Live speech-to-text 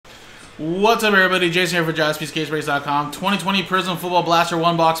What's up, everybody? Jason here for JaspysCaseBreaks.com. 2020 Prizm Football Blaster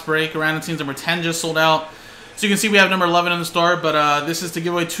 1-box break. Random teams number 10 just sold out. So you can see we have number 11 in the store, but this is to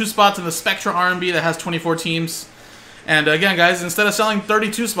give away 2 spots in the Spectra R&B that has 24 teams. And again, guys, instead of selling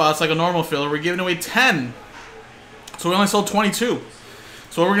 32 spots like a normal filler, we're giving away 10. So we only sold 22.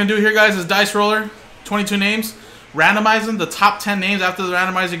 So what we're going to do here, guys, is dice roller, 22 names, randomize them. The top 10 names after the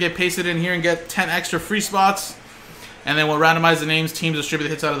randomizer get pasted in here and get 10 extra free spots. And then we'll randomize the names, teams distribute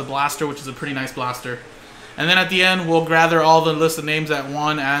the hits out of the blaster, which is a pretty nice blaster. And then at the end, we'll gather all the list of names that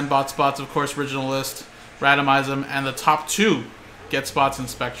won and bought spots, of course, original list, randomize them, and the top 2 get spots in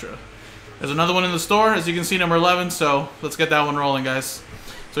Spectra. There's another one in the store, as you can see, number 11, so let's get that one rolling, guys.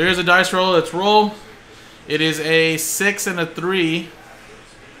 So here's a dice roll. Let's roll. It is a 6 and a 3.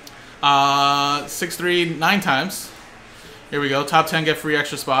 6, 3, 9 times. Here we go. Top 10 get free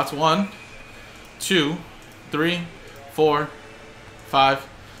extra spots. 1, 2, 3, 4, 5,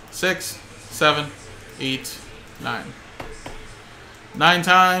 6, 7, 8, 9. 9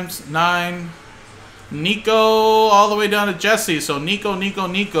 times. 9. Nico all the way down to Jesse. So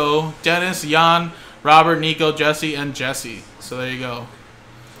Nico, Dennis, Jan, Robert, Nico, Jesse, and Jesse. So there you go.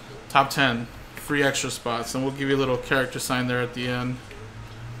 Top 10. Free extra spots. And we'll give you a little character sign there at the end.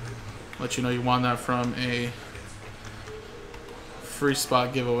 Let you know you won that from a free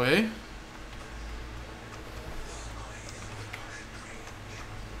spot giveaway.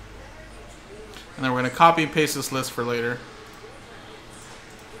 And then we're going to copy and paste this list for later.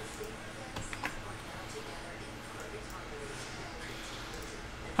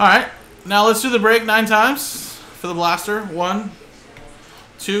 Alright, now let's do the break 9 times for the blaster. 1,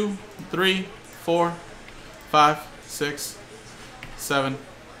 2, 3, 4, 5, 6, 7,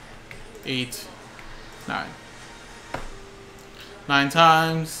 8, 9. 9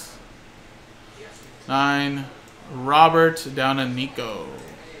 times. 9. Robert down to Nico.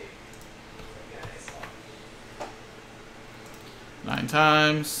 9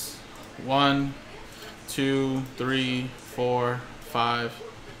 times. 1, 2, 3, 4, 5,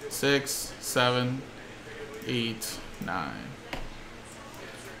 6, 7, 8, 9.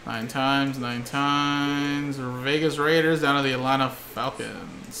 9 times. 9 times. Vegas Raiders down to the Atlanta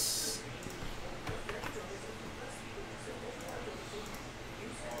Falcons.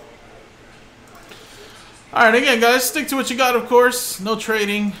 Alright, again, guys, stick to what you got, of course. No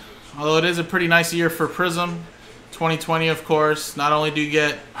trading. Although it is a pretty nice year for Prizm. 2020, of course. Not only do you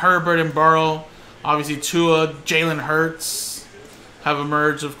get Herbert and Burrow, obviously Tua, Jalen Hurts have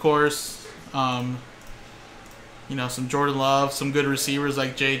emerged, of course. You know, some Jordan Love, some good receivers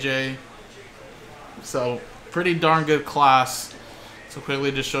like JJ. So, pretty darn good class. So,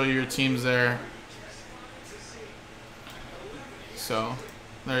 quickly just show you your teams there. So,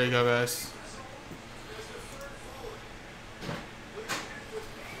 there you go, guys.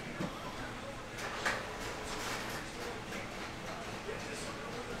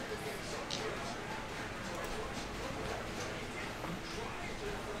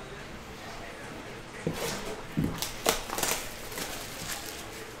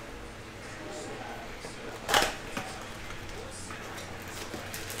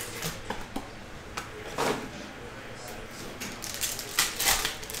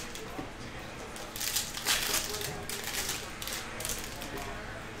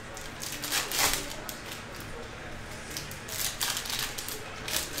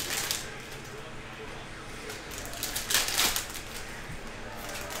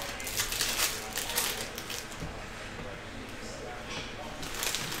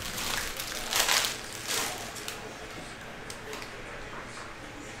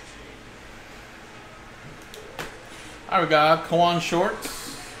 Alright, we got Kawan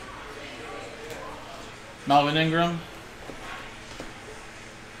Shorts, Melvin Ingram.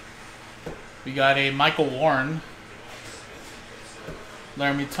 We got a Michael Warren,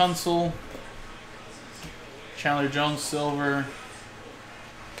 Laramie Tunsil, Chandler Jones Silver,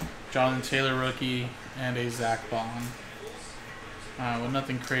 Jonathan Taylor Rookie, and a Zach Bond. Well,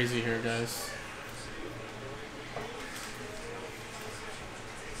 nothing crazy here, guys.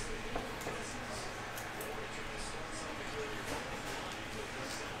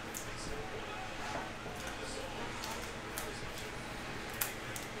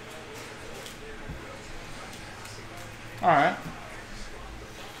 Alright.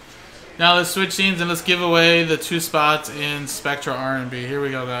 Now let's switch scenes and let's give away the 2 spots in Spectra R&B. Here we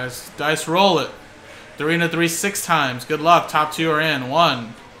go, guys. Dice roll it. 3 and a 3, 6 times. Good luck. Top 2 are in.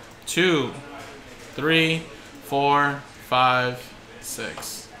 1, 2, 3, 4, 5,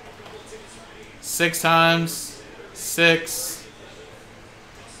 6. 6 times. 6.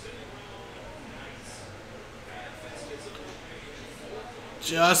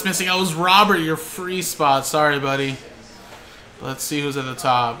 Just missing out was Robert, your free spot. Sorry, buddy. Let's see who's at the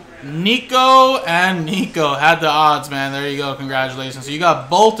top. Nico and Nico had the odds, man. There you go. Congratulations. So you got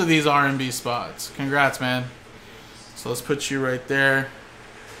both of these R&B spots. Congrats, man. So let's put you right there.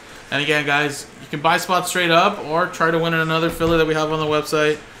 And again, guys, you can buy spots straight up or try to win in another filler that we have on the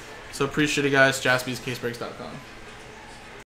website. So appreciate it, guys. JaspysCaseBreaks.com.